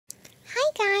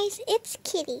guys, it's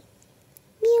Kitty.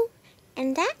 Mew.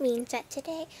 And that means that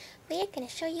today we are going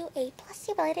to show you a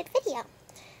plushie related video.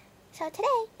 So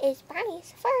today is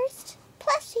Brownie's first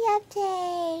plushie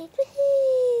update.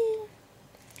 Woohoo!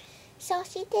 So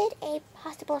she did a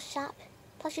possible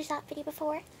plushie shop video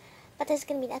before, but this is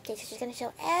going to be an update, so she's going to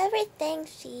show everything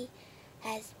she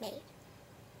has made.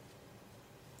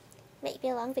 Might be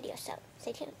a long video, so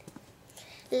stay tuned.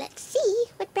 Let's see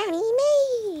what Brownie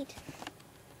made.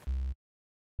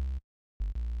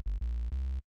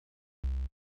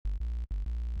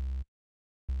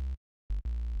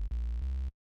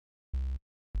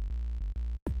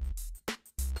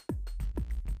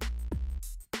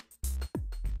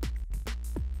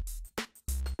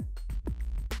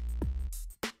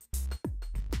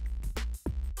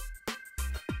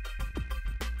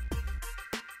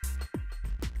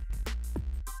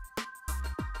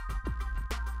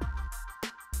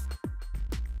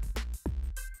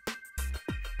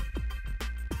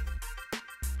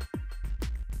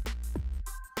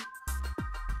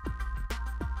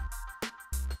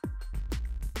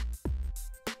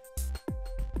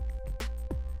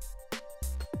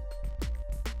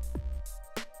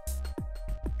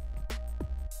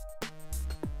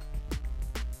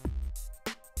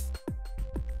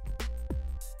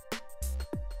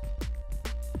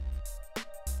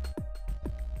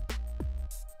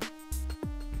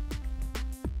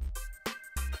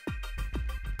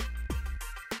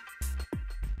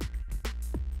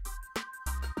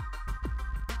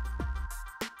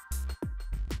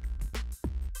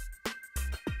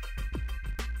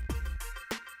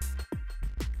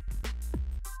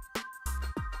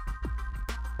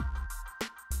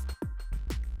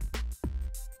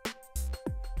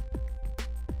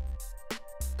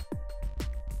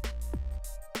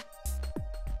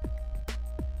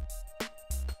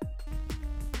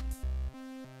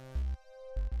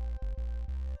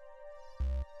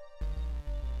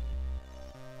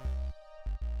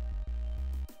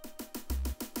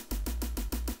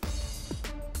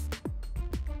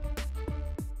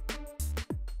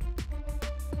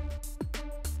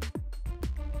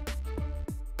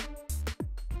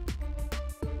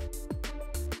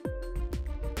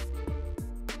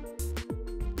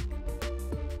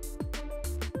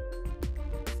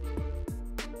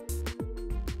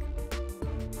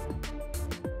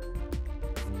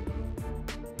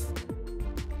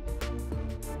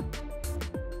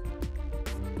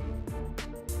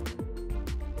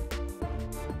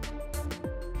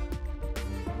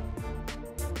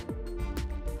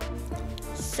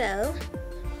 So,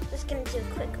 just gonna do a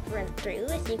quick run through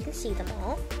as you can see them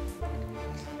all.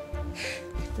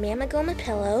 Mamagoma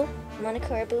pillow,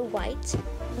 Monokurabu white,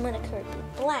 Monokurabu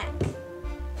black.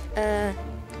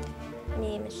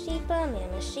 Mamasheba,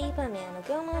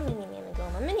 Mamagoma, Mini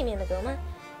Mamagoma,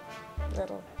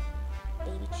 little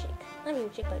baby chick. Not baby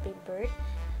chick, but baby bird.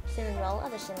 Cinnamon roll,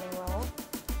 other cinnamon roll.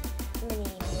 Mini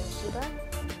Mamasheba,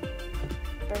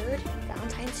 bird,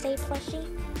 Valentine's Day plushie.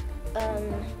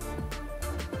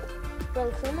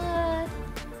 Rolakuma,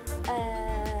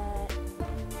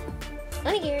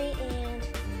 Onigiri, and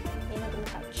Mamagoma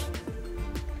pouch.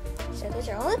 So those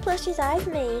are all the plushies I've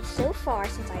made so far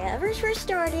since I ever first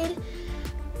started.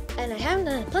 And I haven't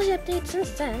done a plushie update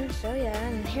since then, so yeah,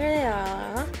 and here they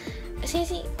are. As you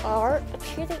see,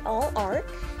 here they all are.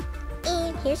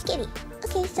 And here's Kitty.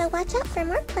 Okay, so watch out for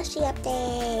more plushie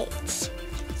updates.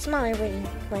 Smaller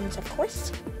ones, of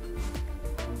course.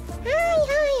 Hi.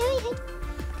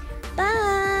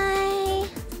 Bye.